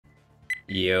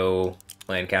Yo,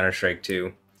 playing Counter-Strike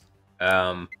 2.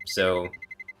 So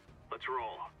Let's roll.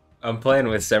 I'm playing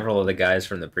with several of the guys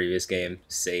from the previous game.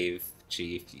 Save,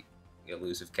 Chief,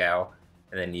 Elusive Cow,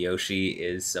 and then Yoshi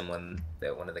is someone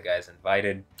that one of the guys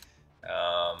invited.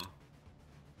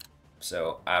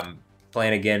 So I'm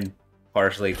playing again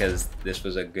partially because this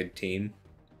was a good team.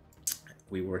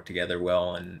 We worked together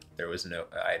well, and there was no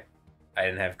I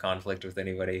didn't have conflict with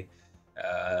anybody.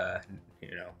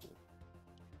 You know,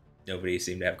 nobody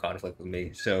seemed to have conflict with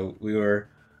me, so we were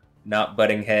not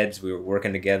butting heads. We were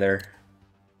working together,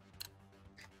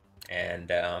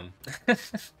 and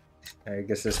I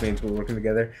guess this means we're working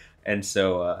together. And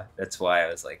so that's why I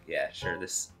was like, yeah, sure.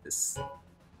 This.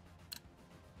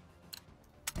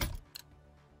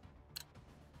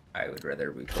 I would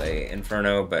rather we play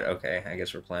Inferno, but okay, I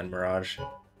guess we're playing Mirage.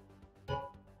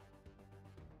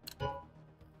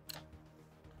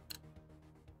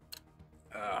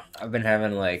 I've been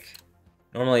having like,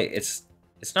 normally it's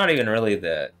not even really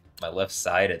my left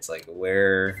side, it's like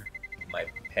where my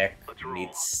pec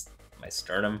meets my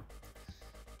sternum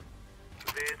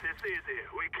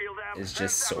is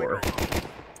just sore.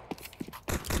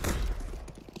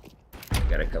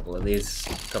 Got a couple more of these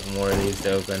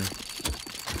to open.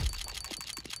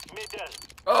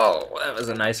 Oh, that was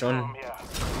a nice one.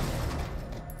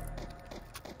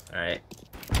 Alright.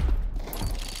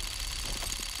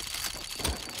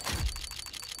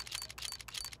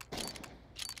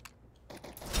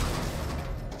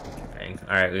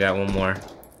 Alright, we got one more.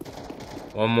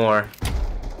 One more.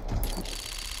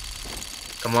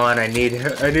 Come on, I need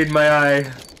my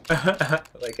eye.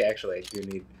 Like, actually, I do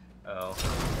need... Oh,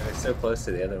 I was so close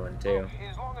to the other one, too.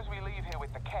 As long as we leave here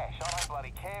with the cash, I don't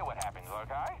bloody care what happens,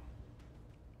 okay?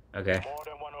 Okay. More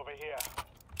than one over here.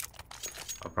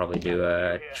 I'll probably do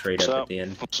a trade up at the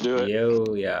end. Let's do it.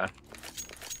 Yo, yeah.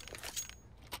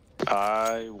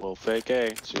 I will fake A.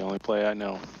 It's the only play I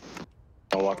know.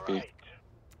 I'll walk B.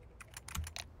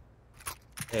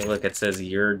 Hey, look, it says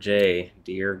you're J.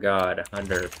 Dear God,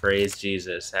 under praise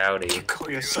Jesus. Howdy.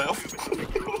 Call yourself.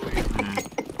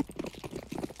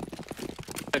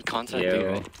 Good content,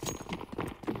 Yo. right?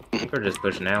 I think we're just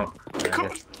pushing out.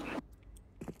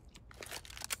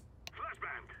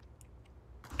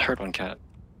 I heard one cat.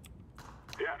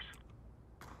 Yes.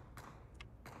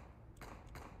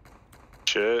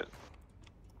 Shit.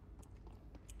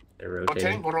 They're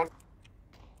rotating.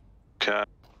 Cat.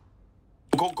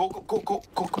 Go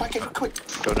back in quick.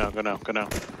 Go now.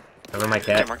 Cover my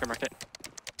cat. Mark it.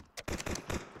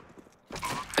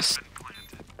 Yes.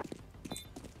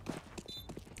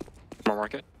 More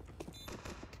market.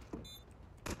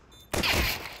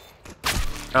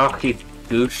 Oh, he's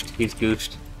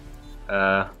gooshed.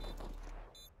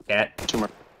 Cat. Two more.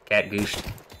 Cat gooshed.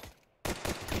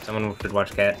 Someone should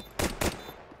watch cat.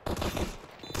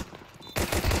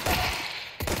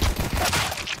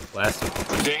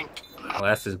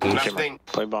 Last is gooshed.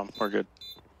 Play bomb. We're good.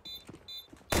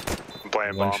 I'm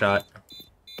playing One bomb. shot.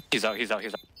 He's out.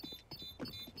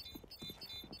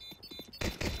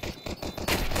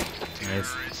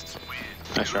 Nice.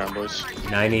 Nice round, boys.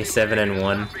 97 and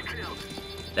 1.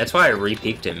 That's why I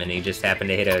re-peeked him, and he just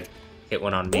happened to hit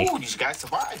one on me. Ooh, these guys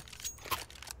survived.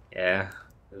 Yeah,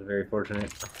 it was very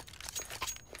fortunate.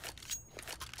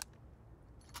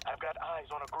 I've got eyes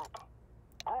on a group.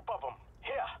 Group of them.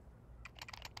 Here.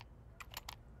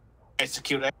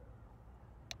 Execute it.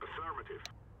 Affirmative.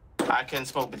 I can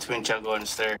smoke between jungle and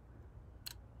stair.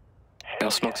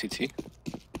 I'll smoke CT.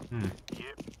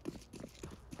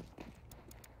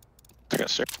 I got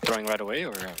sir. Throwing right away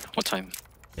or what time?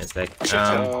 Yes, like,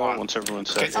 once everyone's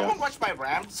set, Can someone watch my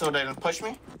ramp so they don't push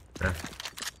me? Sure.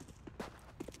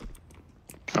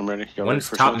 I'm ready. Go One's ready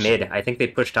for top shots. mid. I think they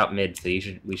pushed top mid, so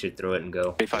we should throw it and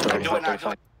go.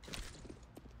 35.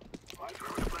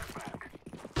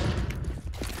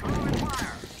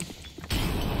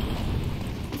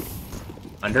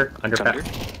 Under.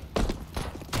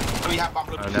 We have bomb.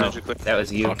 Oh no, that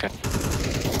was you. Okay.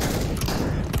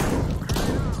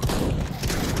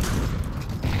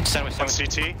 7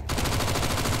 CT.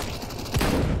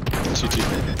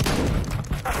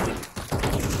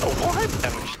 Oh, what?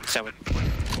 7.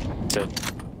 Dead.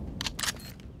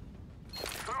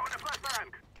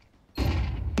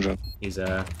 He's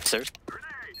Stairs.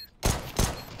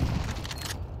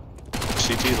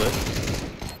 CT lit.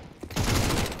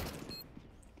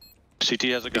 CT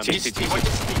has a gun. What is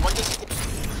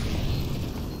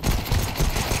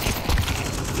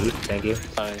Good, thank you.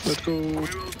 Nice. Let's go.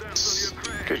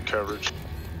 Good coverage.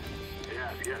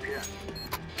 Yes.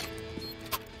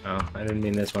 Oh, I didn't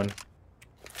mean this one.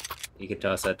 You could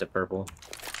toss that to purple.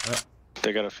 Oh,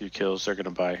 They got a few kills. They're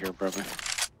gonna buy here, probably.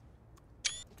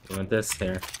 You want this?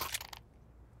 Here.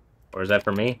 Or is that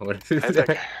for me? What is Hey,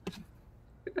 that?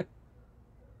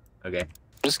 Okay,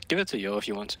 Just give it to Yo if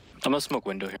you want. I'm gonna smoke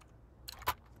window here.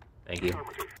 thank you.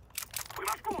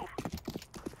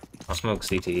 I'll smoke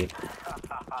CT,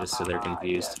 just so they're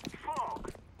confused.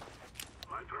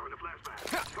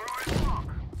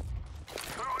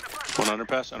 One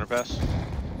underpass, underpass.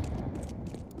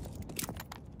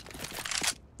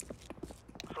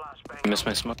 I missed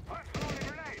my smoke.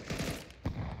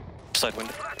 Side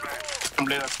window. I'm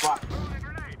bleeding a spot.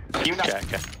 Give me that. Okay,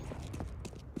 okay.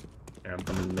 Here, I'm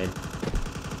coming mid.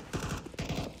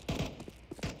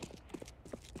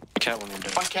 Cat one window.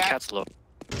 One cat. Cat's low.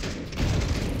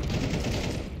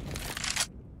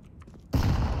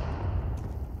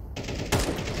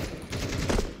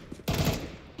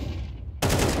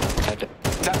 Cat dead.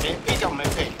 Is that me? Pick on me,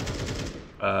 pick.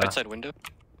 Right side window.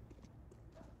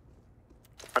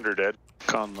 Under dead.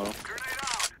 Con low.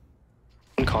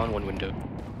 One con, one window.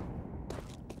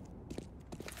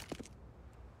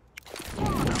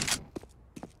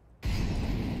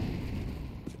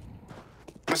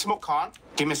 I'm smoke con.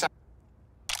 Give me a sec.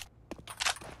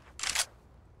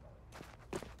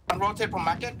 I'm rotate from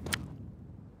market.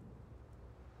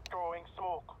 Throwing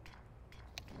smoke.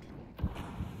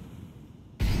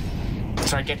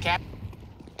 Try to get cat.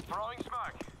 Throwing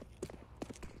smoke.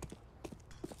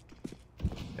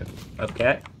 Up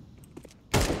cat.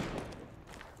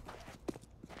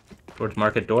 Towards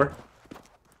market door.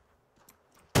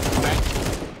 Back.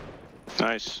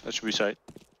 Nice. That should be sight.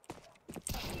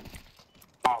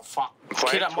 Oh, fuck.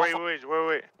 Kill that Wait.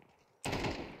 motherfucker.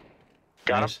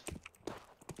 Got Nice. him.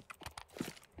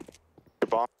 Good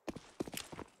bomb.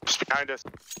 Just behind us.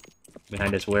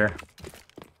 Behind us where?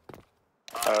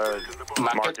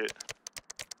 Market.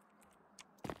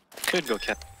 Could go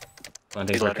cat.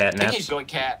 Planting He's for ladder. cat I think naps. he's going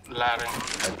cat ladder.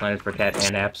 I planted for cat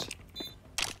and apps.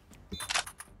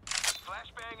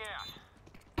 Flashbang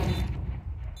out.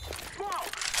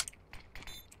 Smoke.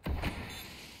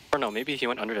 Or no, maybe he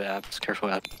went under the apps. Careful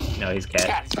app. No, he's cat.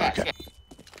 Cat, cat, Okay. cat.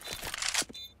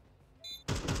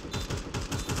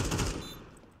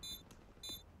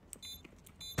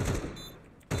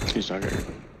 He's not here.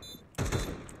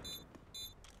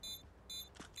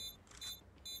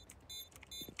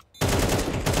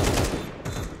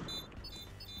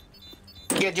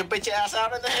 Get your bitch ass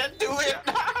out of there. Do it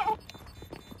now.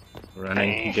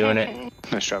 Running, doing it.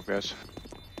 Nice job, guys.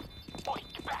 Boy,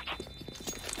 get back.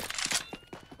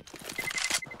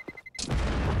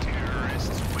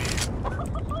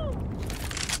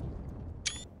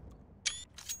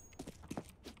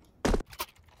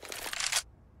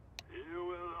 You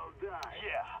will all die.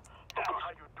 Yeah, that's how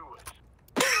you do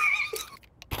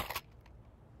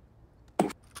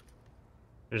it.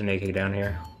 There's an AK down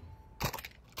here.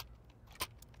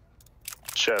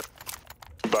 Chef.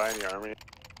 Buy in the army.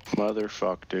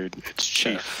 Motherfuck, dude. It's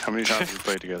Chief. How many times have we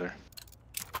played together?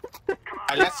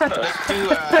 Let's do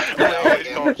I always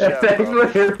call him Chef, That's bro.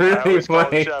 what it I really always call him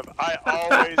funny. Chef. I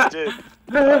always did.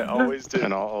 I always did.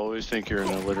 And I'll always think you're an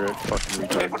illiterate fucking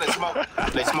They put retard. the smoke.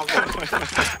 They smoked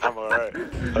it. I'm alright.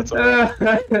 That's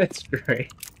alright. That's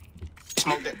great.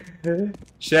 Smoked it.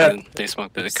 Chef, And they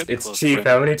smoked it. It could be it's close. Chief. but-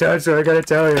 How many times do I gotta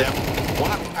tell you?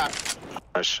 One of them have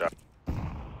Nice shot.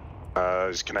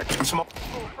 He's connected. smoke.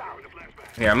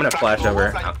 Here, I'm gonna flash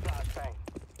over. Flashbang.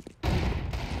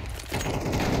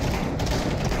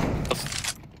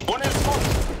 One is smoke.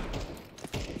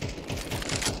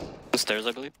 Stairs,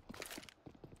 I believe.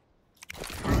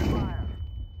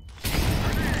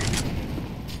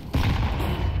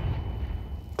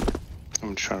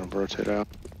 I'm trying to rotate out.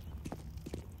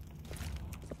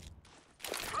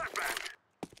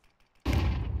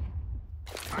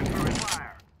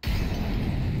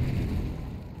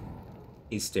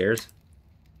 He's stairs.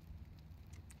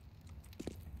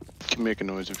 You can make a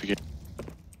noise if you can.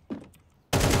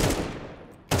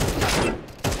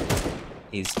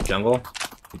 He's jungle.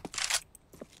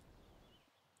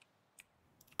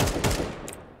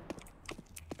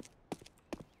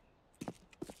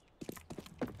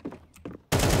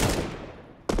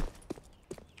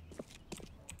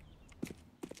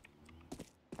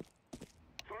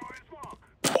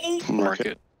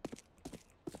 Market.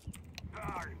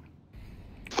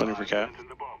 Plenty for cat.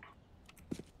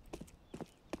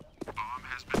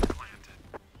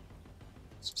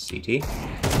 CT.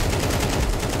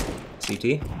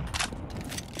 CT.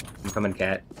 I'm coming,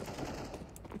 cat.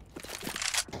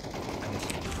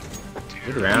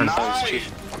 Good round. Nice.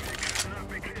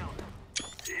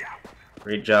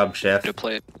 Great job, Chef. Good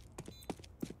play.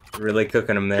 Really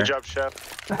cooking him there. Good job,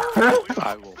 Chef.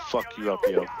 I will fuck you up,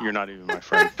 yo. You're not even my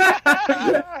friend.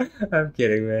 I'm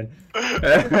kidding, man.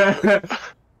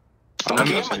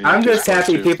 I'm just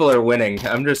happy people are winning.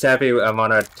 I'm just happy I'm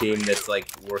on a team that's like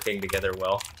working together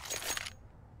well.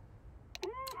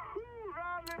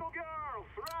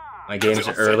 My games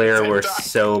earlier were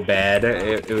so bad.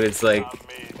 It was like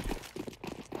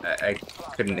I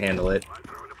couldn't handle it.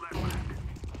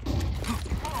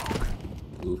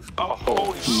 Oof. Oh,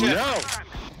 holy shit! No!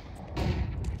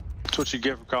 That's what you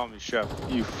get for calling me chef.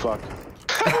 You fuck.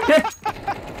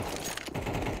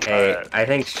 Hey, I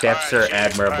think chefs are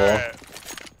admirable.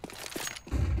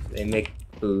 They make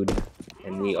food,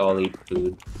 and we all eat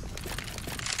food.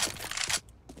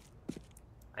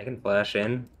 I can flash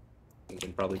in. We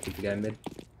can probably keep the guy mid.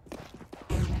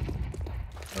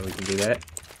 Oh, we can do that.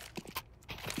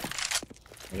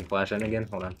 I can flash in again.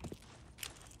 Hold on.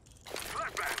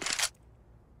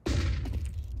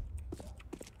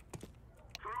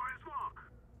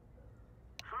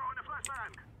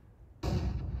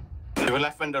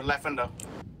 Left window, left window.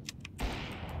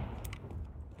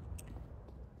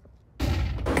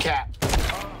 Cat.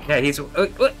 Yeah, he's.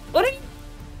 What are you?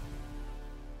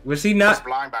 Was he not? He's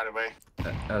blind, by the way.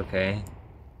 Okay.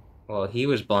 Well, he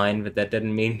was blind, but that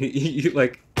didn't mean you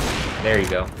like. There you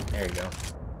go. There you go.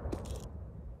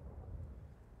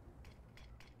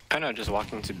 Kind of just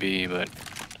walking to B, but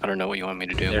I don't know what you want me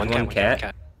to do. There's one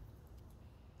cat.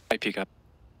 Might peek up.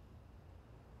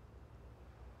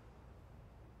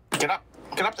 Get up.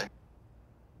 Get up there.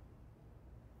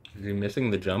 Is he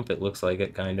missing the jump? It looks like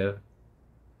it, kind of.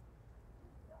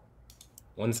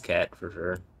 One's cat, for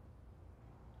sure.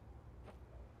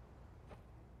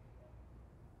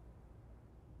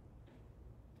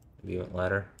 Maybe he went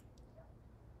ladder.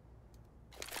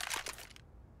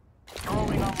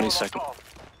 20 seconds.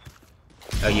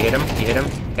 Oh, you hit him? You hit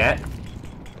him? Cat?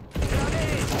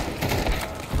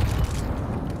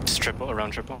 Just triple,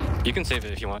 around triple. You can save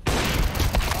it if you want.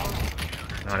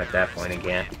 Not at that point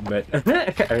again, but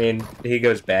I mean, he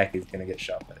goes back, he's gonna get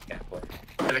shot by the cat boy.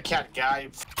 The cat guy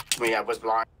me, I was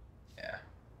blind. Yeah.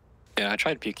 Yeah, I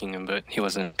tried peeking him, but he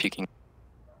wasn't peeking.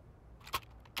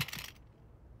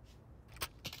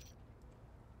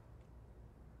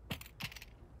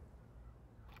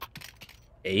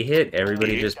 A hit?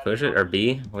 Everybody just push it? Or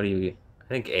B? What do you... I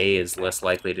think A is less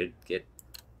likely to get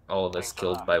all of us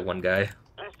killed by one guy.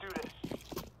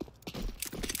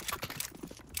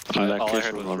 All I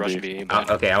heard was rush B. But...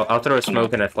 Okay, I'll throw a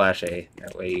smoke and a flash A.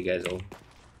 That way you guys will...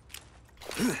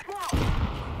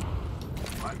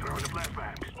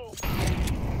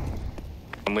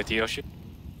 I'm with you, Yoshi.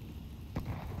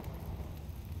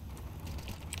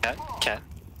 Cat.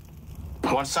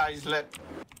 One side is lit.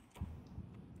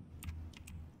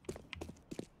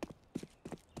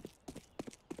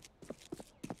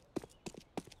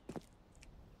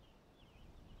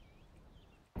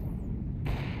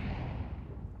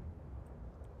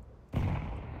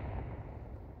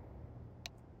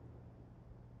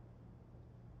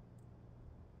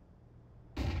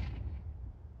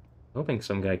 Hoping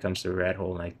some guy comes through rat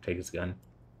hole and I can take his gun.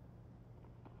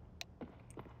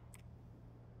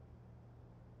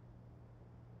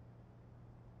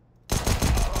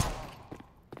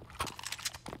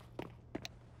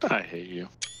 I hate you.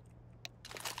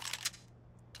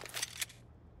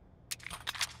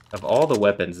 Of all the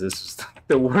weapons, this was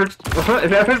the worst.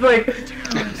 That was like...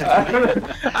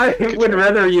 I would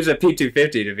rather use a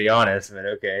P250 to be honest, but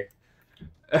okay.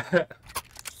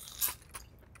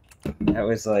 That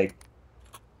was like...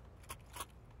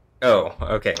 Oh,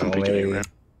 okay. Well,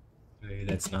 maybe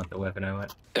that's not the weapon I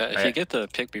want. If you get the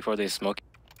pick before they smoke,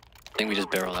 I think we just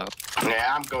barrel out.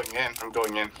 Yeah, I'm going in. I'm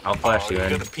going in. I'll flash you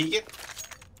in. You gonna peek it?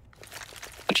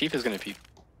 The chief is gonna peek.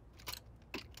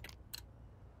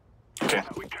 Okay.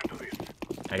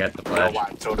 I got the No, flash. why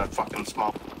throw that fucking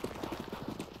smoke?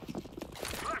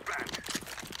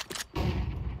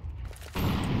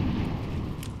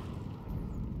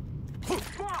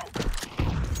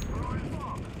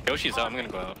 Yoshi's out, I'm gonna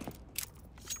go out.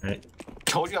 Right.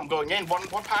 Told you I'm going in. One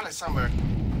pallet somewhere.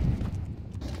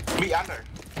 Me under.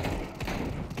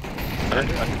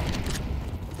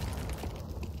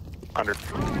 Under.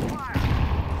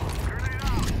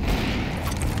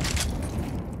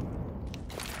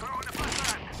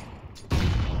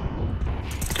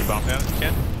 Good bump down,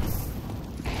 Ken.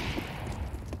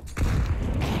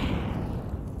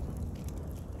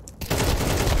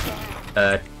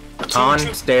 On,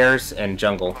 stairs, and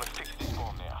jungle.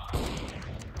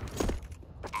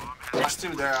 There's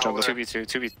two there. Jungle 2v2,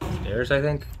 2v2. Stairs, I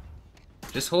think.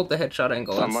 Just hold the headshot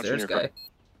angle on stairs, guy.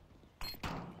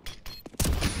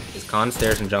 He's con,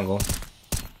 stairs, and jungle.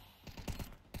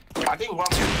 I think one.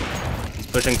 He's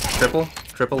pushing triple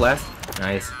left.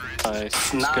 Nice.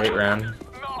 Nice. Great round.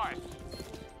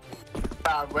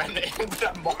 I ran in with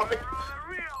that morning.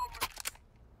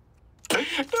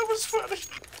 was funny.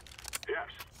 Yes.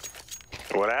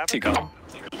 What He happened? got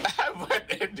I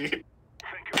went in, dude.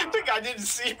 The guy didn't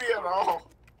see me at all.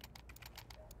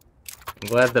 I'm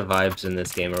glad the vibes in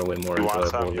this game are way more You want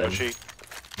enjoyable some, Yoshi?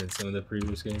 than some of the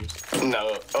previous games.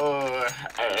 No.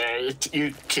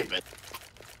 You keep it.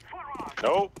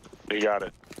 Nope. You got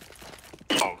it.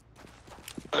 Oh,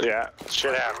 Yeah,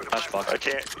 shit happened. I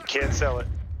can't sell it.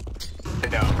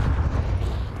 no.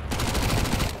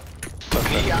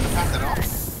 You got to pass it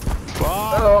off.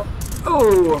 Oh!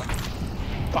 Oh!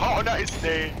 Oh, nice,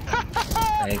 Nate.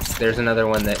 Thanks. There's another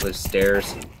one that was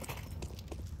stairs.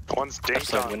 One's dinked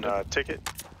Upside on window. ticket.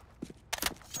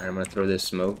 Alright, I'm gonna throw this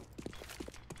smoke.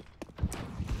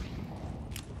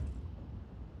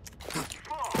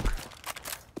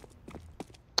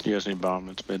 You guys need bomb.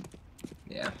 It's mid.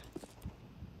 Yeah.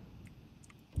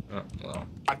 Oh, well.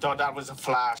 I thought that was a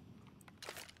flash.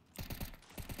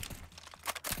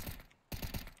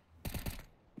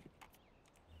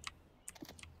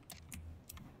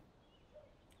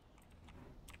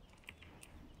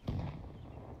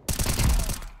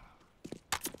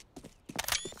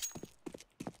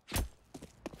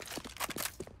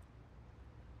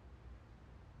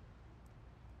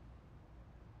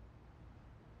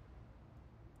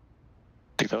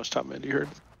 I think that was top mid. You heard?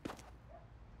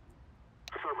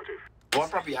 Affirmative. One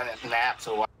probably had a nap,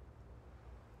 so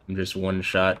I'm just one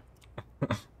shot.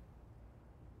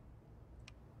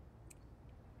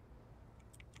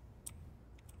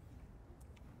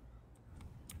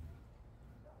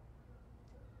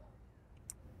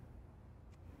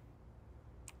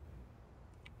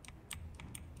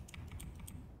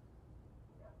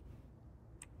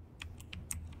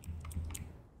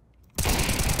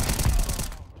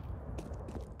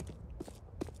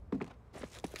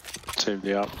 Save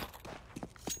the op.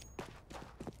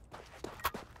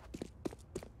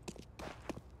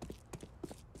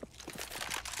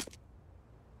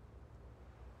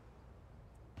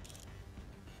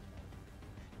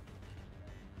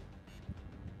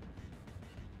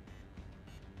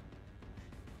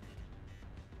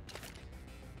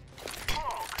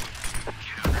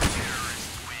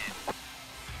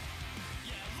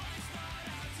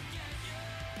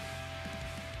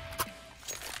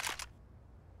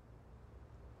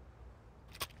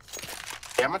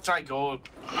 yeah, I'm gonna try go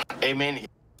amen.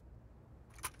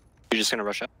 You're just gonna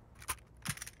rush out?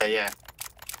 Yeah.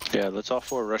 Yeah, let's all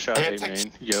four rush out Hey, A text-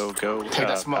 main. Yo, go Hey,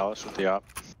 that's smoke. Palace with the op.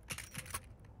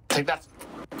 Take that.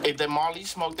 If the Molly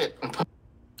smoked it and put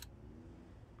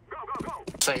Go, go, go.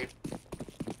 save.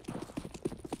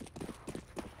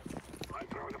 I'm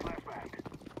throwing a flashback.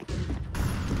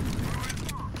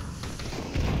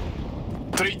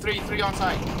 Three on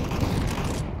site.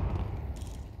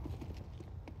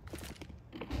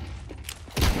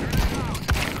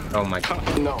 Oh my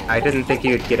god. No. I didn't think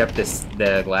he would get up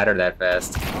the ladder that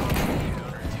fast.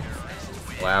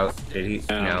 Wow, did he?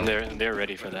 No. They're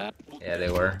ready for that. Yeah, they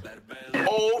were.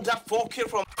 Oh, that 4 kill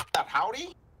from that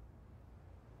Howdy?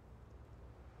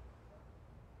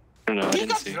 I don't know, I He didn't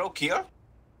got see. 0 kill.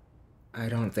 I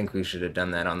don't think we should have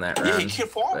done that on that Yeah, he round. killed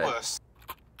 4 of but- us.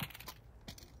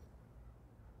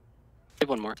 Save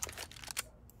one more.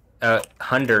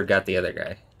 Hunter got the other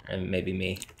guy, and maybe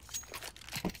me.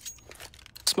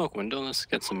 Smoke window, let's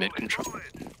get some mid control.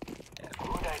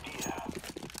 Good idea.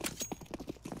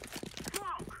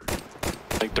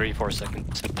 Like 3-4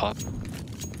 seconds to pop.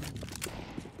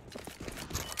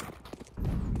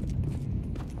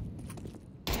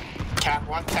 Cat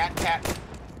one, cat.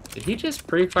 Did he just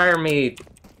pre-fire me?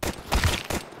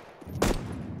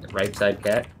 Right side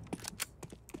cat?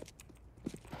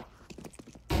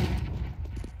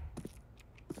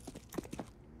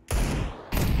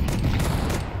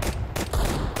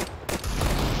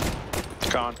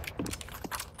 Con.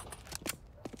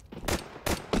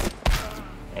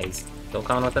 Hey, he's still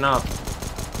calling with an op.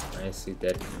 Nice, he's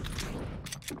dead.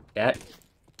 Cat?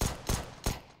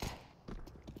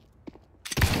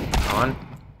 On?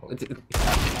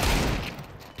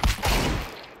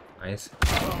 Nice.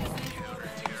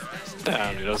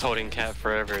 Damn, dude, I was holding cat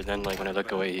forever, then like when I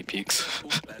look away, he peeks.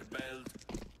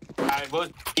 I was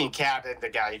in cat and the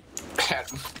guy had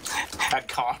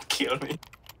can't kill me.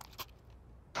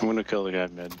 I'm gonna kill the guy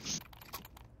mid.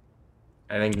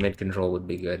 I think mid control would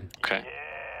be good. Okay.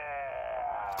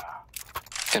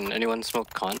 Can anyone smoke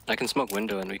con? I can smoke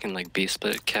window and we can like B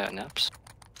split cat naps.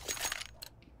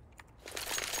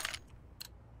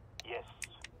 Yes.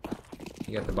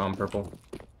 You got the bomb purple.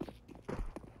 You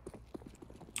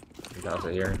can toss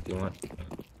it here if you want.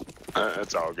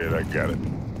 That's all good. I got it.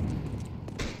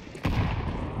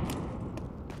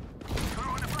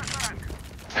 Throwing a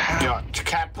flashback. Yeah,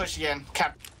 cat push again.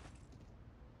 Cat.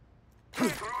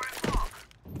 Throwing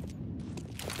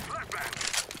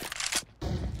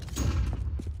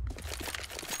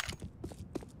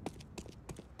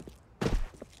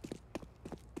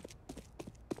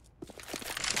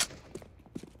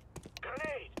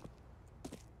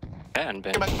And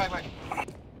Ben. Back.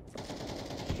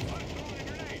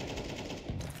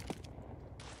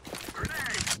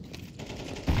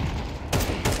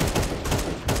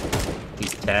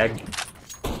 He's tagged.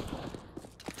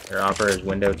 Their offer is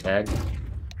window tagged.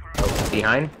 Oh,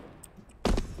 behind.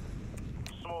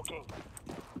 Smoking.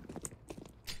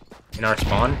 In our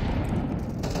spawn.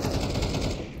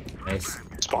 Nice.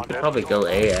 Spawn dead. Probably go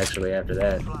A actually after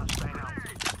that. Flashbang out.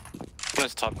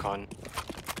 Let's top con.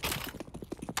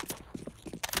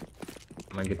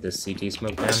 I'm gonna get this CT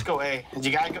smoke down. Let's go A.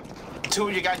 You gotta go. Two,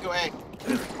 you gotta go A.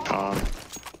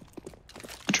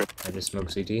 I just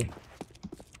smoked CT.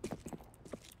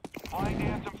 Laying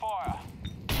down some fire.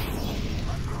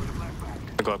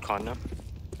 I go up con now.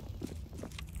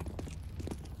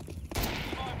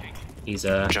 Smoking. He's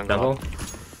Jungle. double. Okay,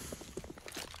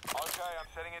 I'm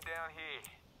setting it down here.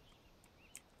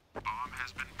 Bomb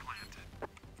has been planted.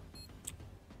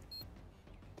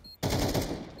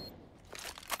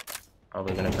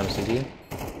 Probably gonna come CT.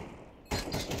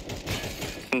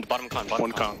 Bottom con, bottom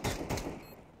One con.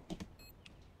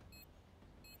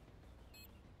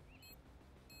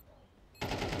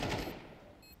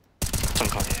 Some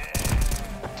con.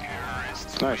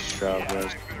 Nice job,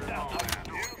 guys.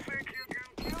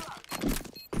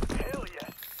 Hell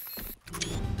yes.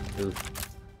 Ooh.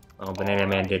 Oh, Banana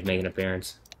Man did make an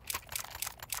appearance.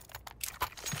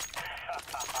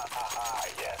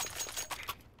 Yes.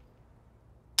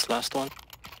 This last one.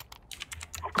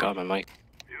 God, my mic.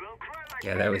 You don't cry like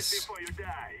Yeah, that was before you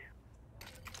die.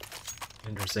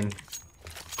 interesting.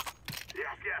 Yes.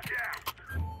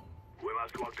 We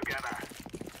must work together.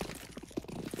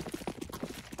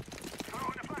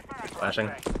 Throwing the flashbang. Flashing.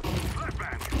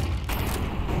 Flashbang.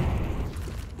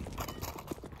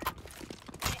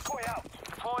 Decoy out.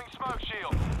 Deploying smoke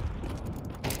shield.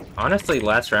 Honestly,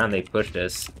 last round they pushed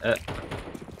us.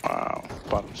 Wow.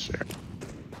 Bottom stair.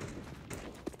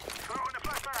 Throwing the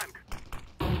flashbang.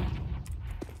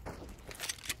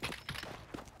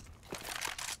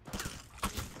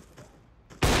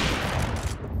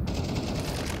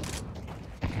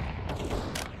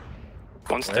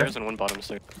 One stairs and one bottom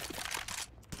stair.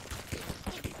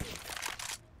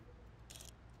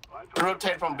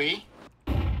 Rotate from B.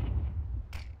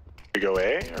 We go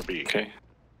A or B? Okay.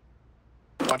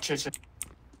 Watch it.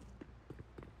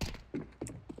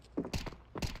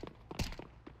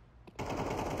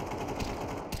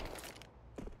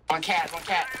 One cat.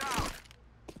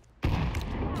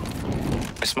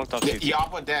 I smoked off Yeah, CT. you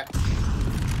off with that.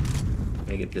 Let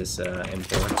me get this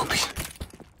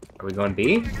M4. Are we going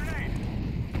B?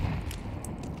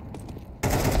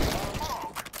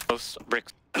 Close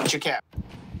bricks. Watch your cat.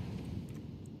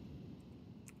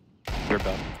 You're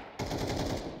bad.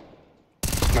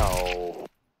 No.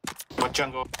 What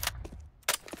jungle?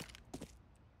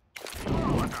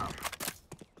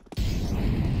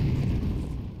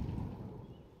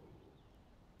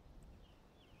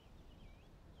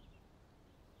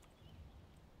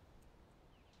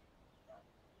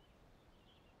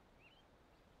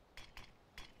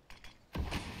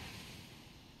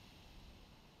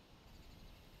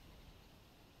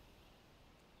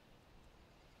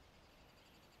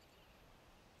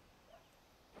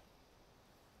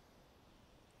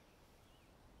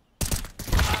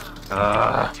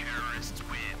 Ah,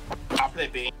 I'll play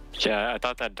B. Yeah, I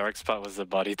thought that dark spot was the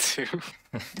body too.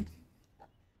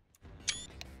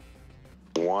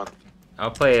 One.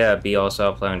 I'll play B also.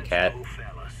 I'll play on Cat.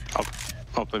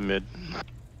 I'll play mid.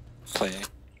 Play.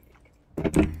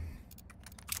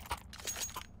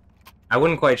 I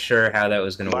wasn't quite sure how that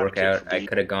was going to Bottom work kick out. for I B.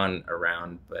 could have gone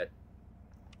around, but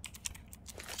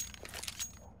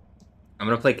I'm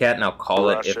going to play Cat and I'll call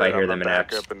it if I hear them in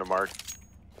back apps. up into mark.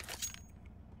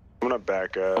 I'm gonna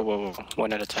back up. Oh, whoa.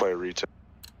 One at a time. Play retail.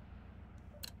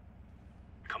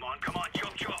 Come on,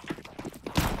 chop.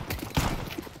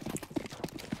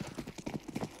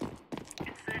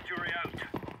 Incendiary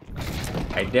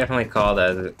out. I definitely called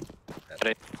as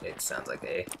Okay. it sounds like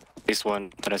A. At least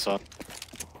one that I saw.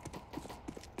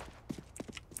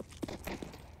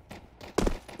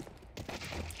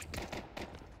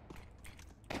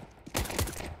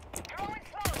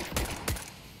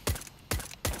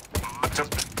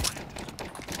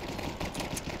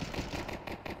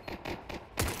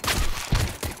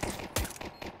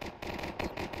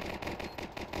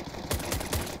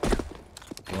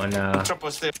 One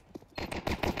Triple still.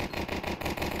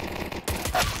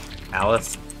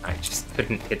 Palace. I just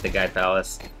couldn't hit the guy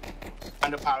Palace.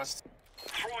 Under palace.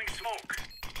 Throwing smoke.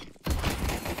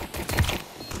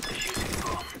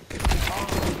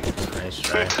 Nice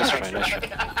try. Nice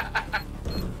try.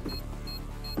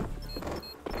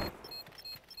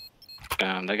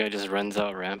 That guy just runs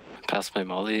out ramp past my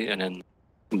molly, and then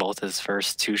both his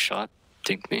first 2 shots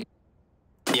dink me.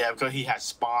 Yeah, because he had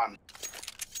spawn.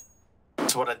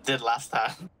 That's what I did last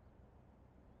time.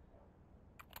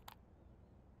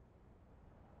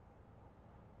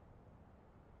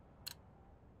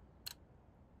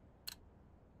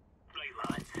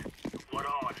 What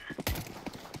on?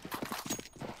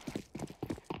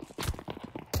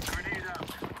 Grenade out.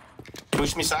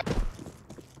 Push me side.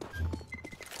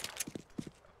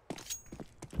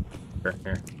 Sure,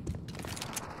 here.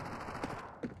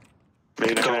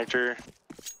 Main connector.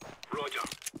 Roger.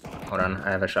 Hold on,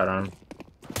 I have a shot on him.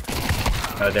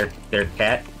 Oh, they're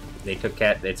cat. They took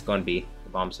cat. It's going B. The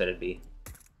bomb said it'd be.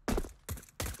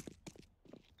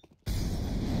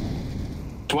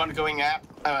 One going up.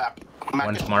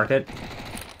 One's market.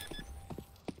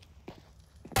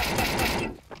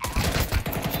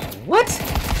 What?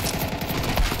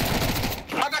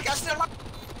 Oh, that guy's still alive.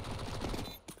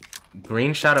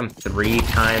 Green shot him 3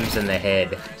 times in the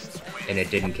head, and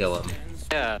it didn't kill him.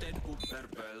 Yeah.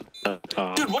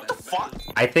 Dude, what the fuck?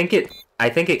 I think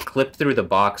it clipped through the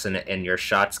box, and your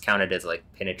shots counted as like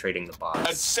penetrating the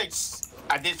box. 6.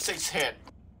 I did 6 hit.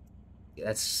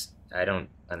 I don't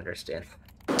understand.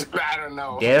 I don't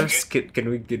know. Devs, can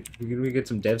we get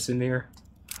some devs in here?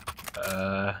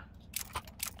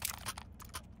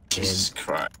 Jesus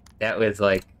Christ. That was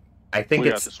like, I think We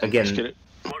got it's this one. Let's get again, it.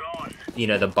 What on? you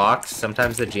know, the box.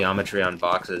 Sometimes the geometry on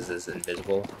boxes is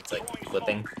invisible. It's like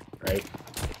clipping, right?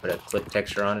 They put a clip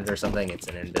texture on it or something. It's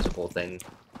an invisible thing,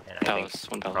 and I Palace,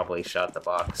 think one palace. probably shot the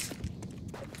box.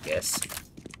 I guess.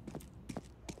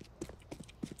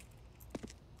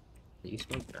 You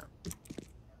smoke now.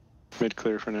 Mid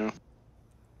clear for now.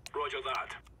 Roger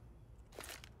that.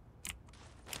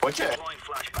 What's it? Deploying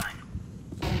flashbang.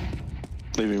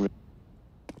 Leaving mid.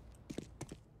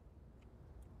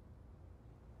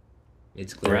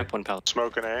 It's clear. Ramp, 1 palace.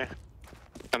 Smoking A.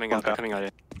 Coming out, Okay. coming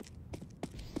out.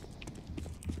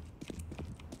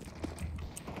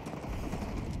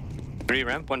 3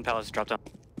 ramp, 1 palace, drop down.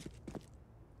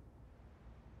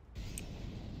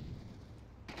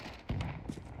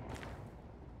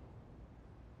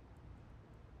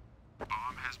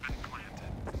 Bomb has been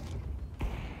planted.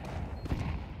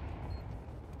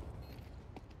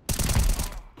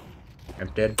 I'm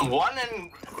dead. One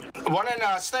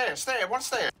in stairs, one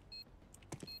stair.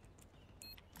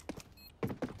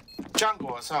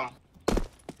 Jungle or something.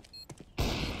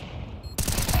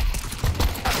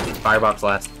 Firebox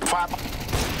last. Fire.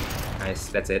 Nice.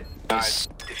 That's it. Nice.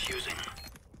 Diffusing.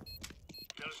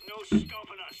 There's no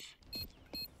stopping us.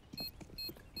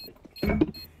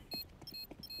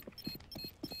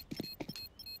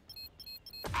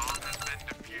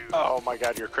 Oh my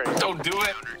god, you're crazy. Don't do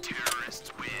it.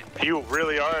 Terrorists win. You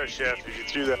really are a chef if you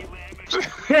threw that.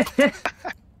 That's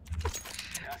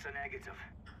a negative.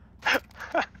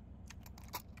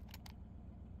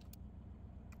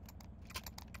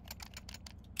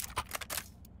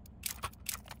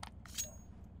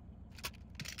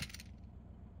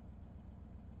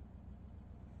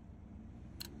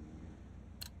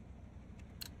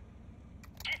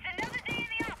 Just another day in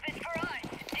the office for us.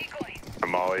 Decoy.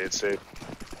 Molly, it's safe.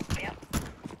 Yep.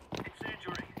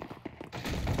 Incendiary.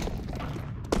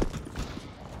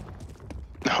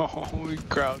 Oh, we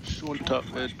crouched. One top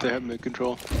mid. They have mid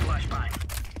control. Flashbang.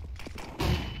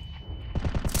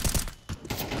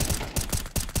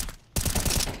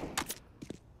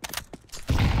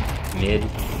 Mid.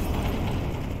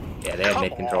 Yeah, they have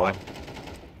mid control.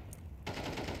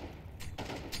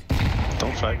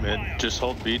 Don't fight mid. Just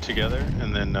hold B together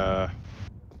and then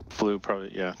blue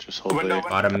probably, yeah, just hold Window, A. window.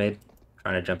 Bottom mid.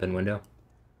 Trying to jump in window.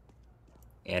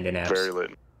 And in apps. Very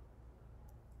lit.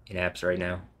 In apps right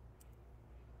now.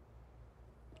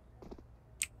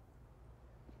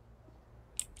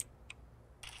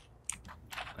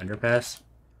 Underpass.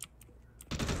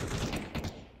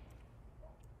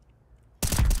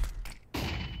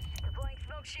 Deploying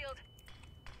smoke shield.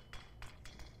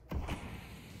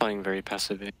 Playing very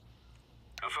passive.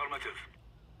 Affirmative.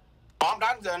 Bomb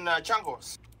down then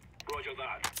jungles. Roger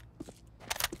that.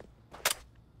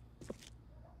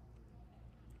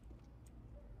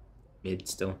 Mid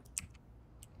still.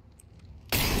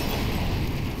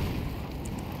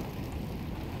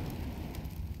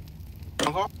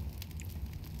 Jungle.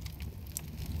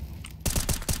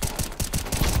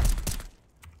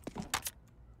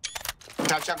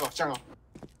 Now jungle.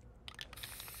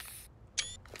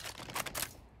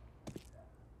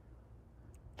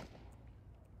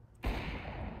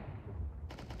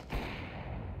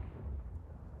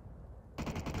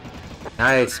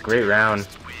 Nice, great round.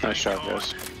 Nice shot,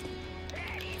 guys.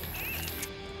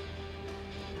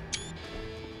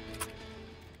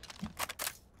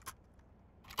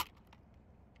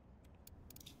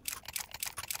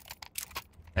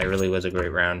 That really was a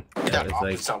great round. That That was off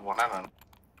like, someone, I don't know.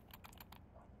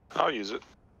 I'll use it.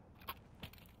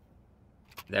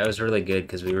 that was really good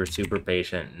because we were super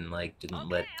patient and like didn't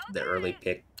let the early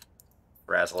pick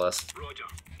frazzle us. Roger.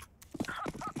 Oh,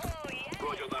 yeah.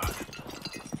 Roger that.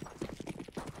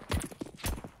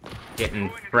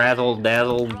 Getting frazzled,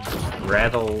 dazzled,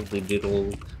 rattled,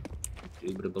 diddled,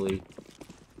 indubitably.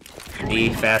 B,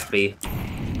 fast B.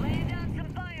 Laying down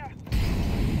some fire.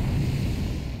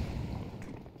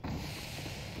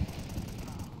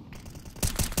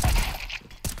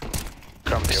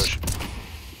 Come the ocean.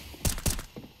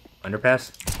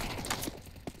 Underpass?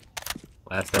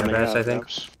 Last Coming underpass, out, I think.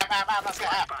 Dubs.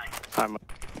 Flashbang. I'm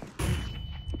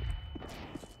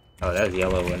Oh, that was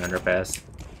yellow in underpass.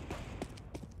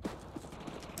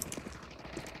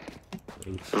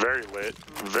 Oof. very lit.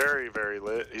 Very, very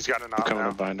lit. He's got an op Coming now.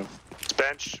 up behind him.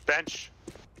 Bench. Bench.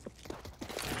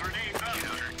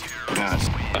 Nice.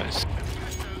 Nice.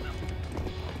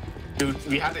 Dude,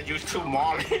 we had to use 2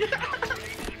 molly.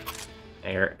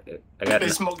 Here, I got. They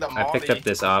smoked the I picked molly. up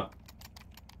this op.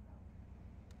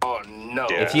 Oh no.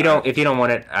 Yeah. If you don't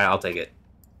want it, I'll take it.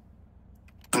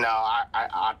 No,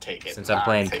 I'll take it. Since I'm I'll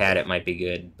playing take cat, it. it might be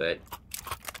good, but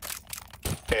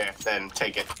Yeah, then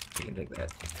take it. you can take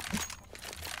that.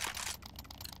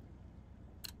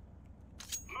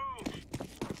 Move.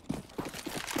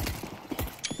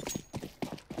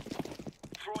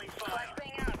 Throwing fire.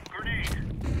 Flashbang out. Grenade.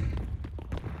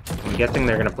 I'm guessing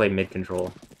they're gonna play mid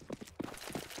control.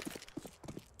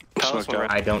 Palace Smoked one out.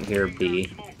 right. I don't hear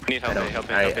B. Need I help, don't.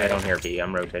 help, I help, don't hear B.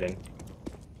 I'm rotating.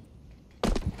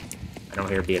 I don't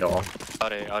hear B at all.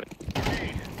 Out A, out A.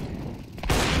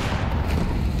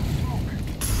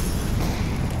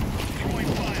 Throwing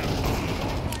fire.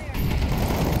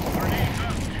 Grenade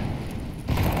out.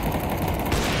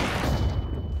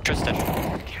 Tristan.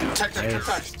 Touch.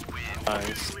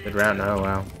 Nice. Good round. Oh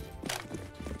wow.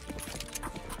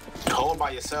 Hold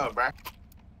by yourself, bruh.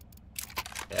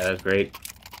 Yeah, that's great.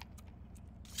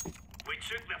 We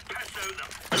took the piss out of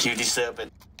them. You deserve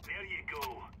it. There you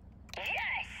go. Yes.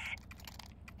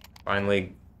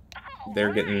 Finally, Oh, they're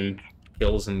right. getting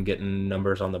kills and getting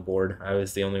numbers on the board. I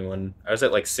was the only one. I was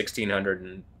at like 1600,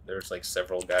 and there's like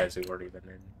several guys who weren't even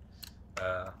in.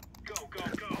 Go, go,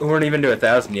 go. Who weren't even to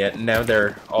 1,000 yet, and now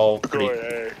they're all Go pretty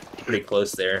away. pretty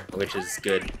close there, which is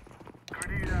good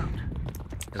Grenade out.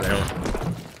 because I don't.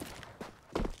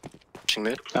 Pushing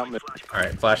mid. Out mid. Flashbang. All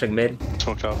right, flashing mid.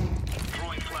 Smoked out.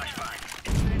 Throwing flashbang.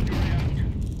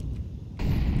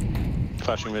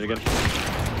 Flashing mid again.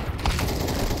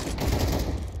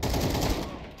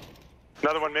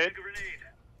 Another one mid.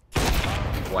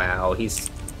 Grenade. Wow, he's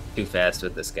too fast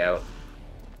with the scout.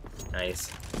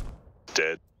 Nice.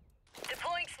 Dead.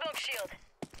 Deploying smoke shield.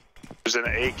 There's an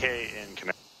AK in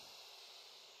connect.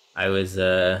 I was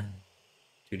too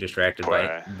distracted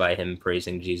by him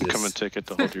praising Jesus. Come and take it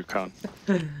to hold your con.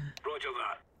 Roger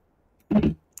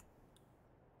that.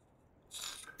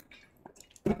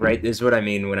 Right, this is what I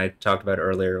mean when I talked about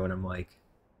earlier when I'm like,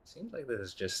 seems like this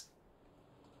is just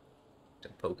to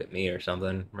poke at me or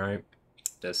something, right?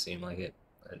 Does seem like it,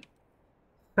 but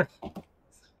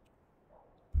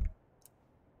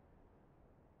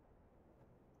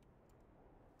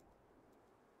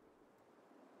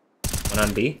one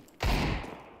on B.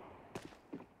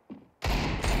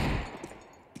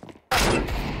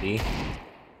 B.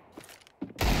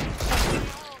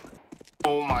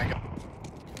 Oh my god.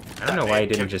 I don't know why he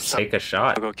didn't just take a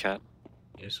shot. I'll go cat.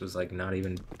 He just was like not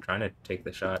even trying to take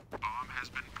the shot.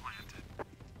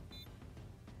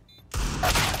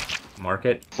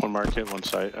 Market, One market, one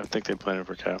site. I think they planted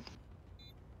for cap.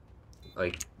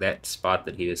 like that spot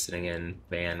that he was sitting in,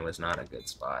 van was not a good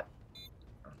spot.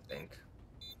 I don't think.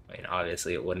 I mean,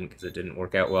 obviously it wouldn't because it didn't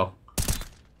work out well.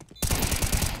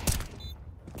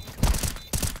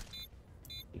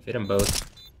 You fit them both.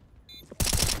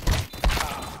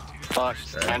 Fuck.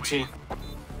 Anti.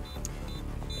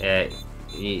 Yeah,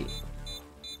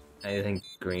 I think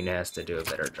Green has to do a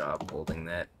better job holding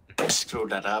that. Screw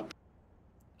that up.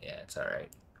 Yeah, it's alright.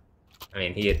 I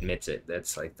mean, he admits it.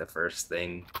 That's like the first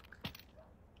thing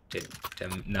to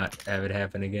not have it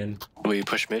happen again. Will you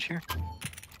push mid here?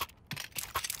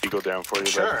 You go down for you.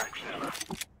 Sure. Let's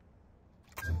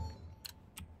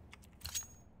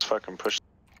fucking push.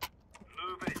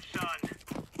 Move it, son.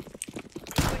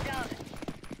 Going down.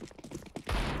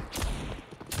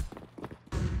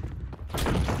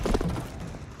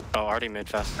 Oh, already mid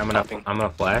fast. I'm gonna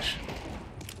flash.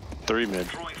 3 mid.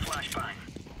 Throwing flashbang.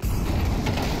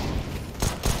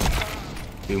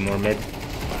 2 more mid.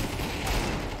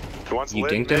 One's You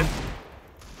lit dinked mid. him?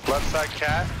 Left side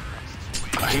cat.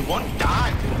 He won't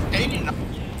die. 89.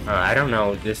 I don't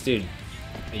know. This dude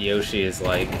Yoshi is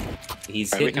like,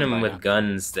 he's Alright, we hitting can him buy with now.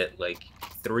 guns that like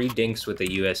 3 dinks with a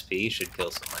USP should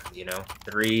kill someone. You know,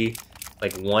 3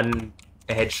 like 1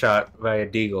 headshot by a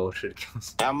deagle should kill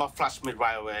someone. I'm gonna flash mid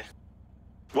right away.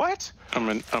 What? I'm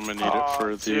gonna need it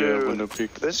for the dude. window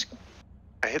peak.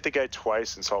 I hit the guy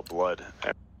twice and saw blood.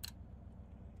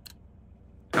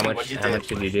 How What much? you How did? much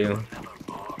did you do?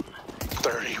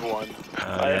 31.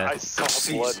 Yeah. I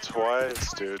saw blood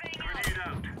twice, dude.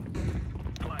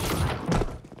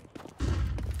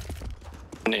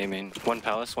 One aiming. One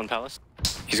palace.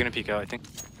 He's gonna peek out, I think.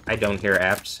 I don't hear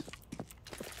apps.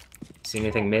 See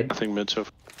anything mid? Nothing mid so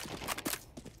far.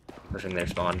 Pushing their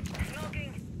spawn.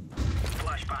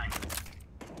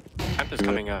 Ramp is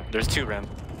coming up. There's 2 ramp.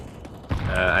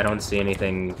 I don't see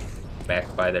anything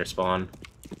back by their spawn.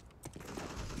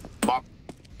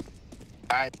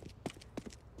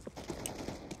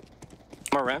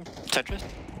 More ramp. Tetris.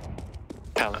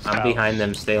 Palace. I'm behind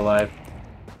them. Stay alive.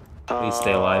 Please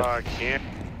stay alive. I can't.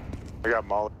 I got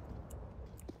Molly.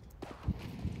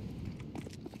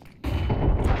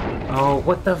 Oh,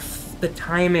 what the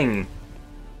timing?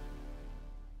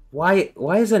 Why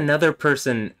is another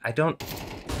person? I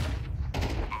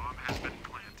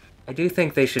do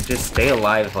think they should just stay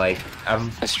alive. Like,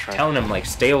 I'm Nice try. telling them, like,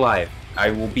 stay alive. I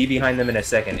will be behind them in a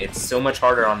second. It's so much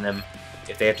harder on them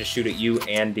if they have to shoot at you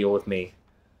and deal with me.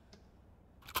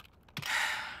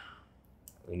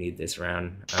 We need this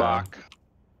round. Fuck.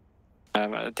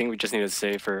 I think we just need to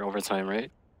save for overtime,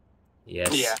 right?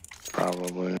 Yes. Yeah.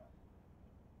 Probably.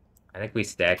 I think we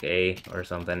stack A or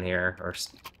something here, or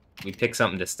we pick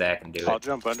something to stack and do I'll it.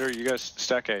 jump under. You guys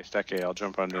stack A. I'll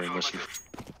jump under and listen.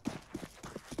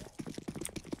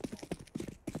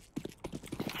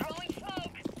 Throwing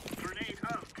smoke.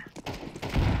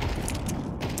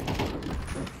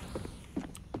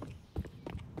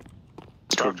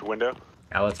 Smoked window.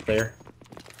 Alex clear.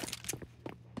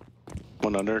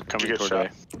 One under. Did Coming you get toward A.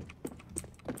 shot?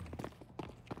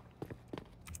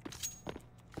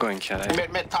 Going cat.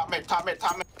 Mid, top mid.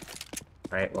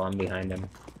 Right, well I'm behind him.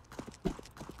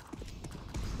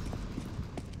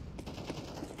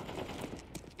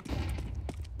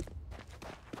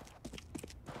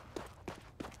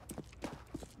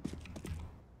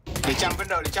 They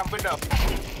jump window.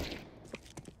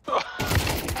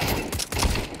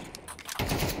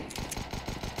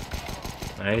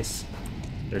 Nice.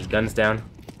 There's guns down.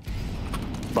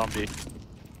 Bumpy.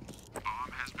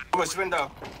 Which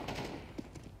window?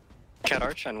 Cat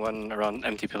arch and one around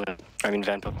empty pillar. I mean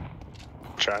van pillar.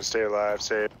 Trying to stay alive.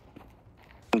 Save.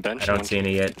 Bench. I don't one- see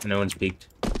any yet. No one's peeked.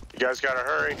 You guys gotta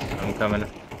hurry. I'm coming.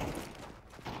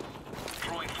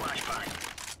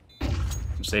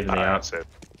 I'm saving the out. That's it.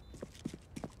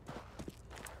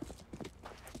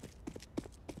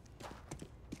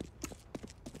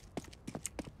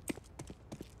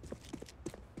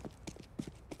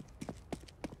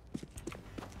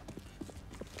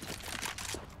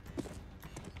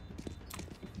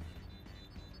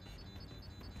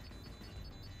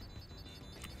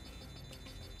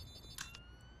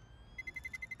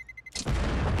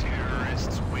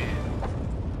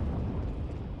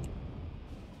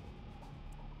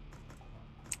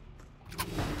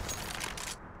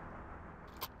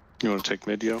 You want to take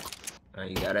mid, yo? Oh,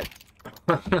 you got it.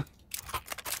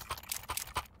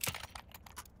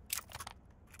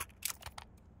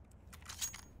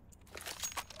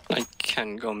 I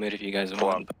can go mid if you guys Pull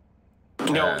want.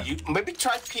 No, you maybe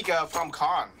try to peek from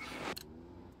con.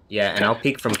 Yeah, and I'll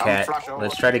peek from cat. flash over.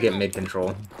 Let's try to get mid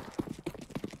control.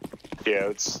 Yeah,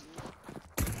 it's.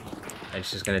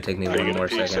 It's just gonna take me Are you one gonna more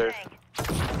peek second.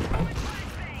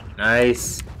 safe?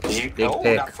 Nice. Big pick.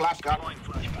 That flash got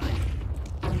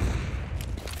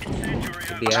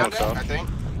Could be out. under, I think.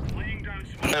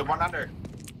 One under.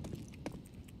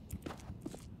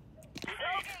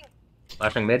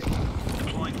 Flashing mid.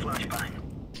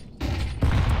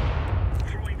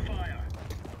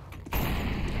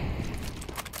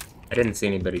 I didn't see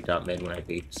anybody top mid when I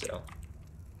peeked, so.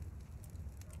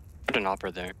 Put an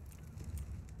opera there.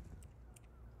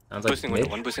 Sounds like Boosting mid.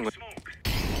 window. One boosting window.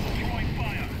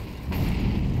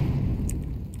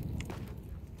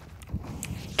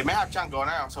 They may have jungle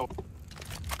now, so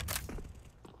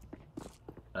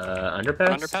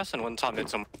Underpass? Underpass and one top mid.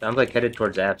 Some. Sounds like headed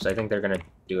towards apps. I think they're gonna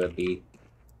do a B.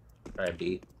 Try a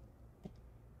B.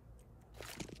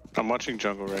 I'm watching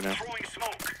jungle right now.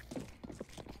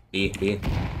 B.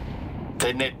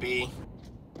 they need B.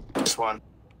 This one.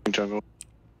 Jungle.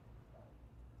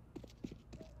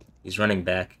 He's running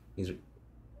back.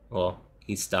 Well,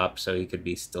 he stopped, so he could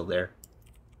be still there.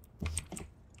 I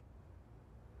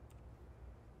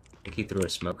think he threw a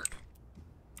smoke.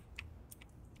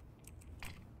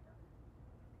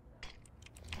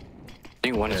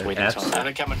 think one is waiting Apps. top. I'm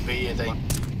gonna come at B, I think.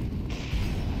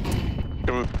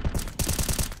 Come on.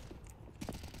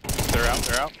 They're out,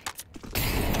 they're out.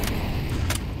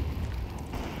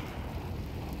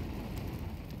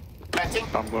 Planting.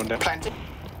 I'm going down. Planting.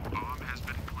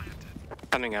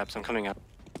 Coming up, I'm coming up.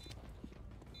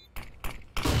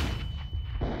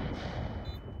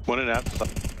 One in app.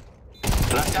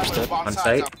 Last time was On one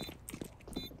site. side.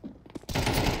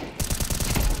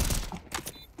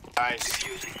 Nice.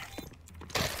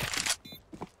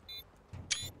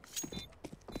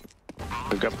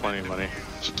 We've got plenty of money.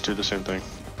 Just do the same thing.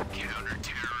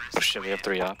 Oh shit, we have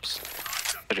 3 ops.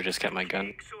 Better just get my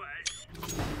gun.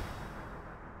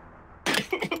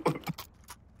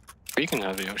 You can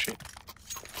have it, Yoshi.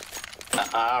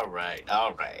 Alright.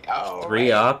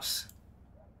 3 ops.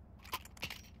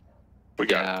 We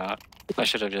got Yeah, I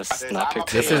should have just There's not ammo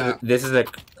picked This it. Yeah. is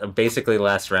a basically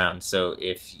last round. So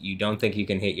if you don't think you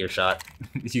can hit your shot,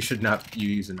 you should not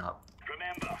use an op.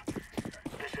 Remember,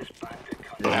 this is bandit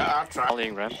country. Yeah, I'll try.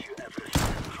 Volleying ramp.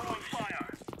 Throwing fire.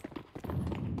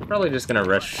 Probably just gonna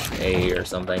rush A or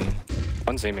something.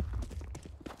 One's aiming.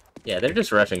 Yeah, they're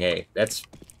just rushing A. That's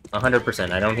 100%.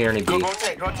 I don't hear any Go B.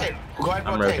 rotate. Go and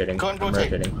I'm rotate. rotating. Go and I'm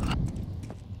rotate. rotating.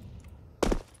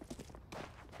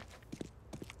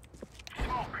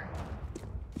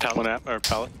 one app or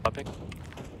pallet. Popping.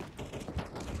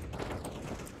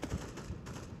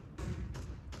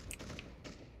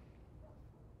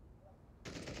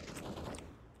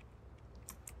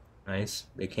 Nice.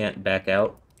 They can't back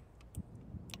out.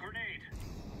 Grenade.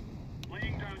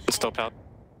 Laying down Still smoke. pal.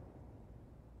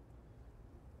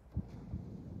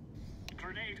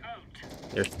 Grenade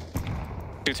out. There's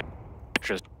 2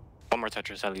 Tetris. One more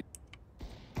Tetris at least.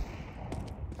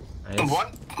 nice.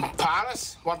 One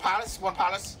palace. One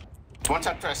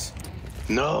Tetris.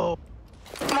 No.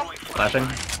 Clapping.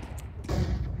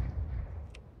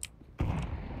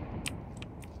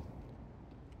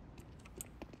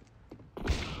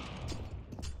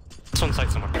 This one's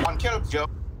side somewhere. One kill, Joe.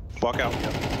 Walk out.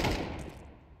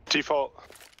 Default.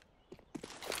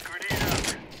 Grenade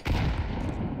out.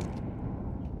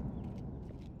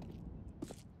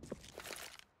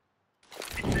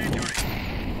 Incendiary.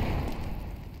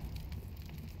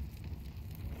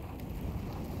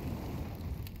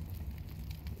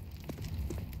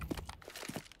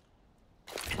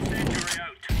 Incendiary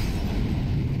out.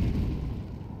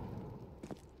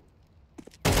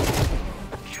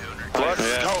 Let's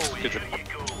Yeah. go. Good job.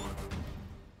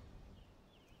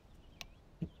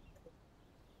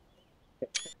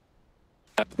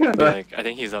 There you go. Like, I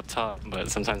think he's up top, but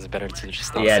sometimes it's better to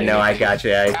just not Yeah, say no, I anything. got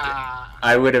you.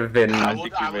 I would have been I would-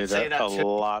 think I you would made say that that a too.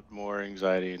 lot more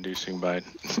anxiety-inducing by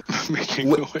making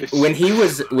noise. when he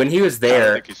was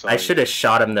there. think he saw I you. should have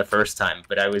shot him the first time,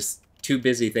 but I was too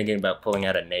busy thinking about pulling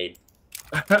out a nade.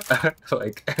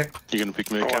 Like, You gonna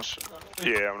pick me a I'll cap? watch.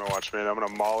 Yeah, I'm gonna watch mid. I'm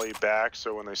gonna molly back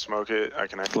so when they smoke it, I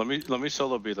can. Let me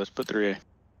solo B. Let's put 3A.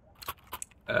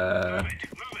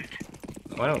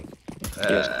 why don't?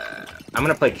 I'm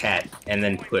gonna play cat and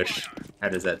then push. How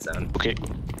does that sound? Okay.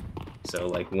 So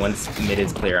like once mid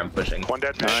is clear, I'm pushing. One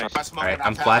dead mid. Nice. All right,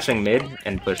 I'm flashing mid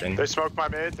and pushing. They smoked my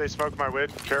mid. They smoked my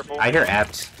mid. Careful. I hear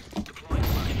apt.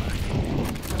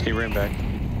 He ran back.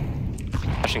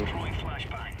 Flashing. Throwing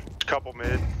flashbang. Couple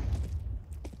mid.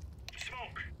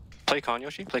 Smoke. Play con,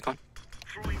 Yoshi. Play con.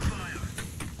 Throwing fire.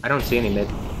 I don't see any mid.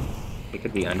 It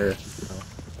could be under.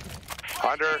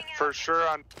 Under for sure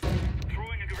on.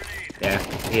 Throwing a grenade. Yeah,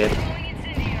 he hit. Throwing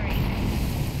incendiary.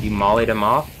 You mollied him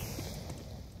off?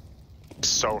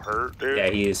 So hurt, dude. Yeah,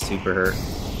 he is super hurt.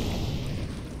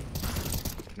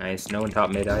 Nice. No one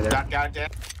top mid either. That guy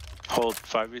dead. Hold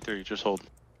 5v3. Just hold.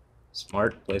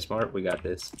 Smart. Play smart. We got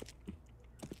this.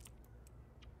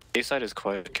 A side is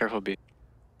quiet. Careful B.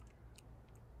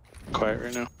 Quiet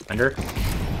right now. Under.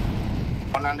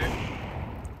 100.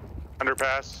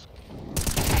 Underpass.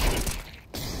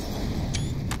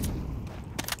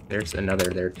 There's another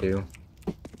there too.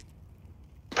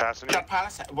 Passing it. That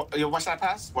palace. Watch that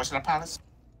palace. Watch that palace.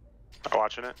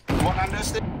 Watching it. 100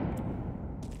 still.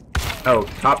 Oh,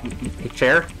 top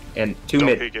chair and 2 Don't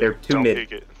mid. peek it. They're 2 Don't mid.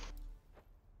 peek it.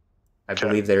 I Okay,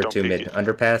 believe they're don't 2 peek mid. it.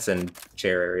 Underpass and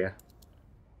chair area.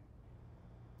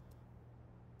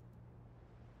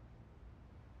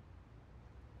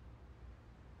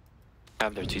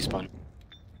 Have their T-spawn.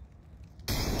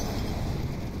 I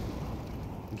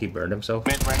think he burned himself.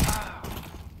 Mid range.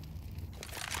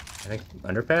 I think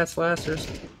underpass last or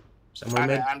somewhere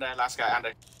mid. Under. Last guy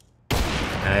under.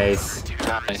 Nice.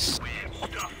 Nice.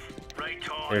 Right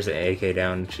on. There's an AK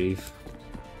down, chief.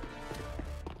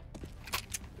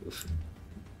 Oof.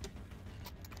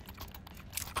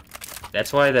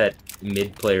 That's why that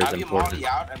mid player is I'll be important. Molly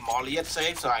out and Molly at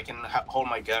safe so I can hold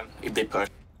my gun if they push.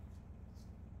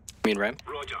 I mean, ramp?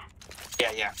 Roger.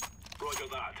 Yeah. Roger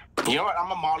that. You know what?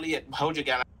 I'm a Molly at hold your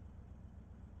gun.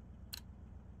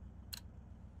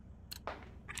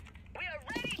 We are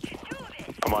ready to do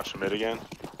this. I'm watching mid again.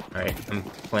 Alright, I'm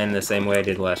playing the same way I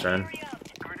did last round. Hurry up.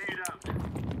 Grenade out.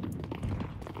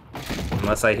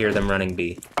 Unless I hear them running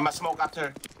B. I'm a smoke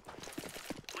after.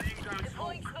 Laying down smoke.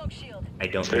 Deploying smoke shield. I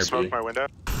don't They hear smoked B. my window.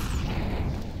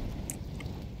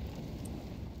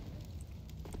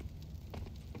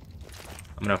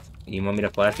 You want me to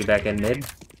flash you back in mid?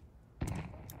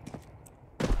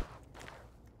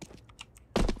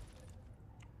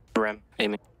 Ramp,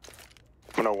 aiming.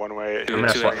 I'm gonna one way.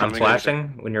 I'm flashing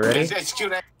when you're ready.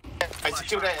 Execute it.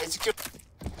 Execute it. Execute.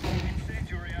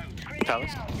 Incendiary out. Grenade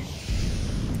Palace? out.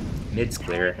 Mid's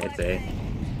clear. It's A.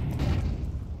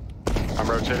 I'm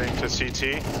rotating to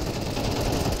CT.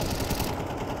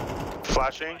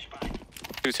 Flashing.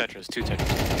 Two Tetras, two Tetras.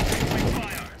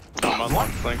 Fire. I'm on one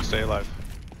flank, stay alive.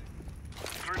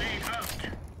 Grenade out.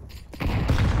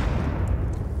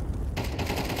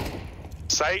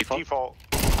 Site Default? default.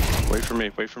 Wait for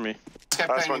me, wait for me.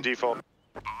 Last one default.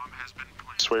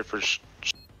 Just wait for.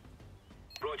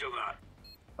 Roger that.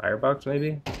 Firebox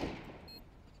maybe?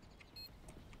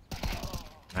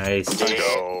 Nice. Let's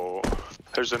go.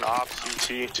 There's an op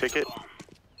CT ticket.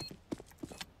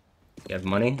 You have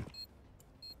money?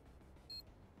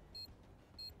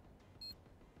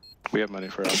 We have money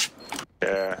for us.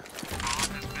 Yeah.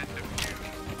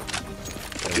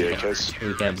 Yeah, cause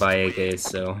We can't buy AKs,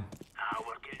 so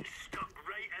We're getting stuck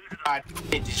right into the... I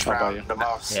need this I'll buy round you. the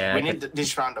most. Yeah, We I need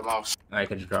this round the most. I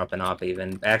could drop an op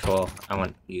even. Actual, I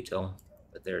want util,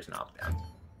 but there's an op down.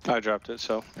 I dropped it,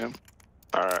 so yeah.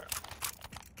 all right.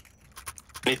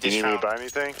 Need You this need me to round. buy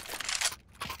anything?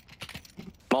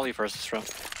 Molly first this round.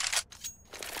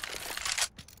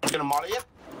 You gonna Molly it?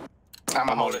 I'm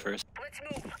a I'm Molly Molly first. Let's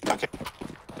move. Okay.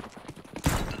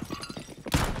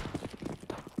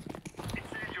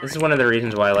 This is one of the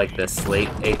reasons why I like the Slate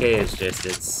AK. Is just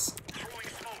it's. Throwing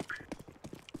smoke.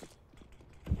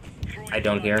 I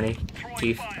don't hear any.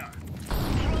 Chief. Fire.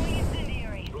 Throwing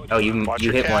incendiary. Oh, you Watch you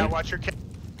your hit cat. one. Watch your cat.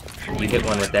 You hit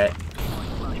one with that.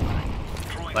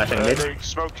 Flashing mid. They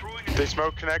smoked. They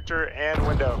smoked connector and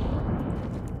window.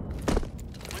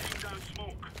 Laying down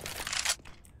smoke.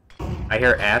 I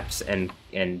hear apps and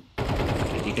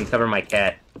if you can cover my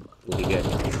cat, we'll be good.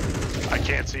 I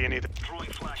can't see anything. Throwing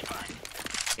flashbang.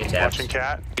 It's Watching apps.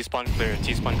 cat. T-spawn clear,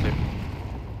 T-spawn clear.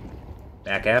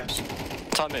 Back apps.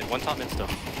 Top mid, one top mid still.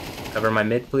 Cover my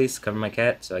mid, please. Cover my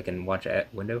cat so I can watch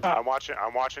at window. I'm watching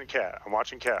cat. I'm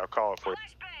watching cat. I'll call it for you.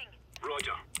 Flashbang.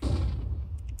 Roger.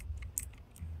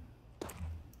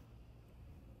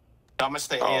 I'm gonna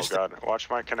stay Oh here. god. Watch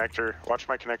my connector. Watch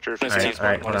my connector. One is Alright, T-spawn,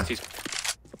 alright, one hold is on. T-spawn.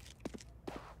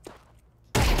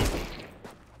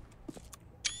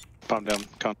 Bomb down,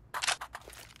 come.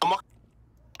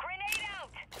 Grenade out.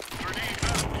 Grenade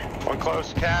out. One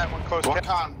close cat. One close One cat.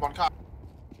 con, one con.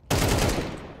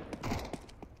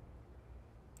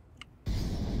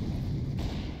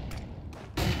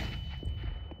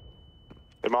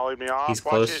 They mollied me off. He's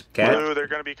Watch close, it. cat. Blue, they're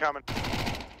gonna be coming.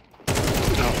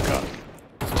 Oh god.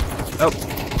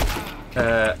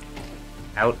 Oh.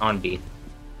 Out on B.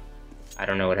 I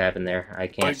don't know what happened there. I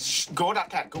can't. Wait, go that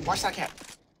cat. Go watch that cat.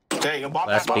 There you go. Bomb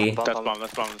Last that B. bomb. That's bomb,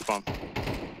 that's bomb, that's bomb.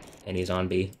 And he's on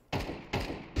B.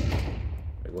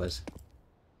 It was.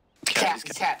 Cat,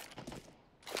 cat.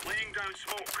 Laying down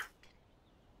smoke.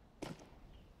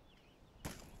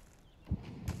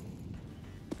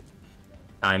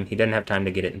 Time. He didn't have time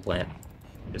to get it in plant.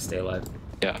 Just stay alive.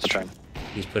 Yeah, let's try.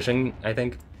 He's pushing, I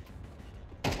think.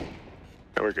 Yeah,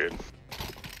 we're good.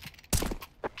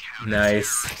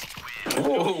 Nice.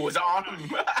 Oh, it's on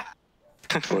him.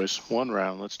 Boys, one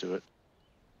round, let's do it.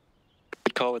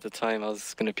 Good call at the time, I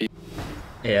was gonna peek.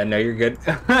 Yeah, no, you're good.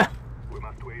 We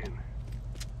must win.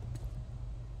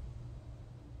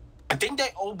 I think they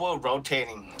all were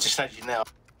rotating, just as you know.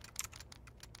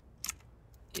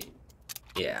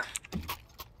 Yeah.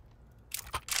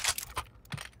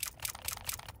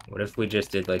 What if we just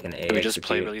did like an A? Did we just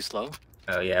play execute? really slow?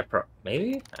 Oh yeah,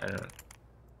 maybe. I don't know.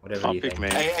 Whatever I'll you pick think.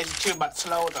 main. Hey, execute, but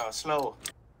slow though, slow.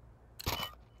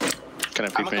 Can I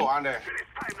I'm pick gonna main? go under.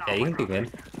 Yeah, you can peek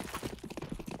mid.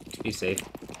 Just be safe.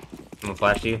 I'm gonna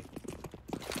flash you.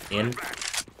 In.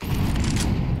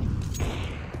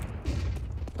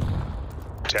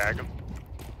 Tag him.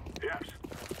 Yes.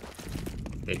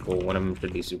 Okay, cool. One of them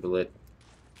should be super lit.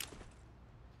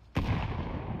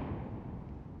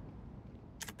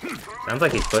 Sounds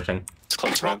like he's pushing. It's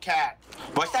close, Smoke ramp. cat.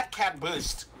 Watch that cat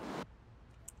boost.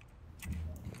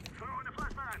 Throwing the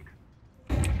flashbang.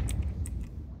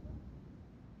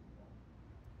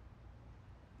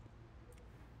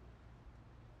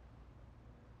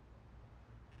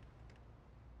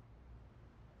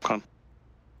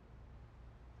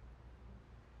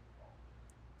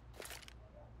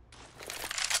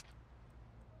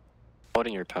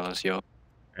 holding your palace, yo.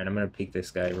 And I'm gonna peek this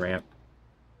guy ramp.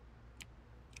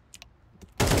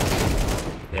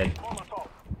 Dead. Molotov.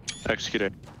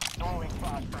 Execute. Throwing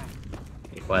flashbang.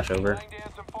 You flash over. Laying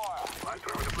down some fire. I'm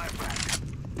throwing a flashbang.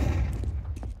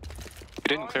 We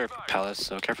didn't clear palace,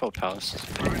 so careful of palace.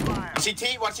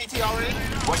 CT, one CT already?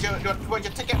 What's your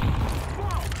ticket?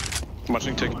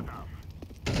 Watching tick.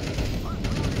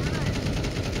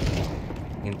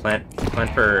 You can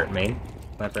plant for main.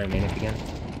 Plant for main if you can.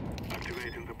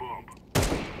 Activating the bomb.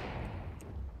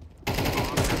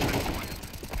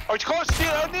 Oh, it's close!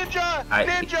 Ninja!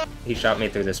 Ninja! He shot me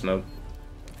through the smoke.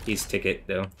 He's ticket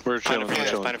though. We're chilling, we're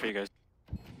chilling. Planted for you guys.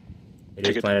 It is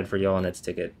Ticket. planted for y'all and it's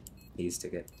ticket. He's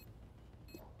ticket.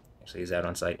 Actually, he's out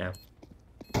on site now.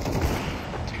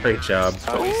 Great job.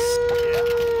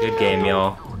 Good game,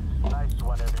 y'all. Nice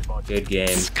one, everybody. Good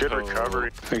game. Good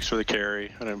recovery. Thanks for the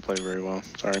carry. I didn't play very well.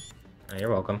 Sorry. Oh, you're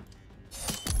welcome.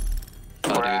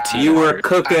 You were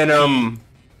cooking them.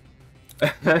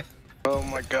 Oh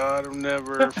my god, I'm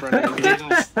never a friend of you.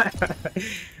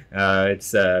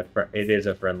 It is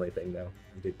a friendly thing though.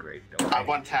 You did great. Don't I worry.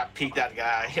 one tap peeked that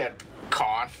guy at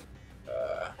con.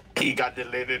 He got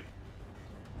deleted.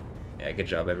 Yeah, good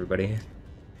job, everybody.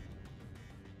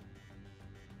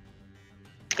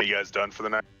 Are you guys done for the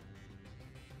night?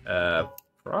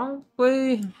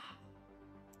 Probably.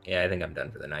 Yeah, I think I'm done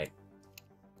for the night.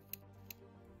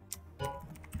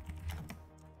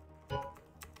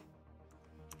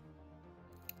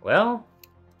 Well.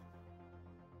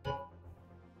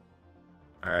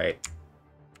 All right.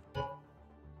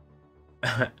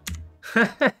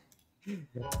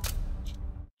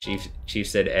 Chief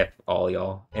said F all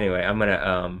y'all. Anyway,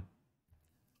 I'm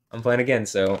playing again,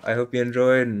 so I hope you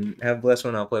enjoyed and have a blessed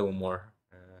one. I'll play one more.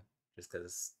 Just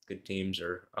because good teams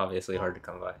are obviously hard to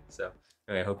come by. So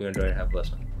anyway, I hope you enjoyed and have a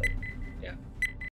blessed one. Later.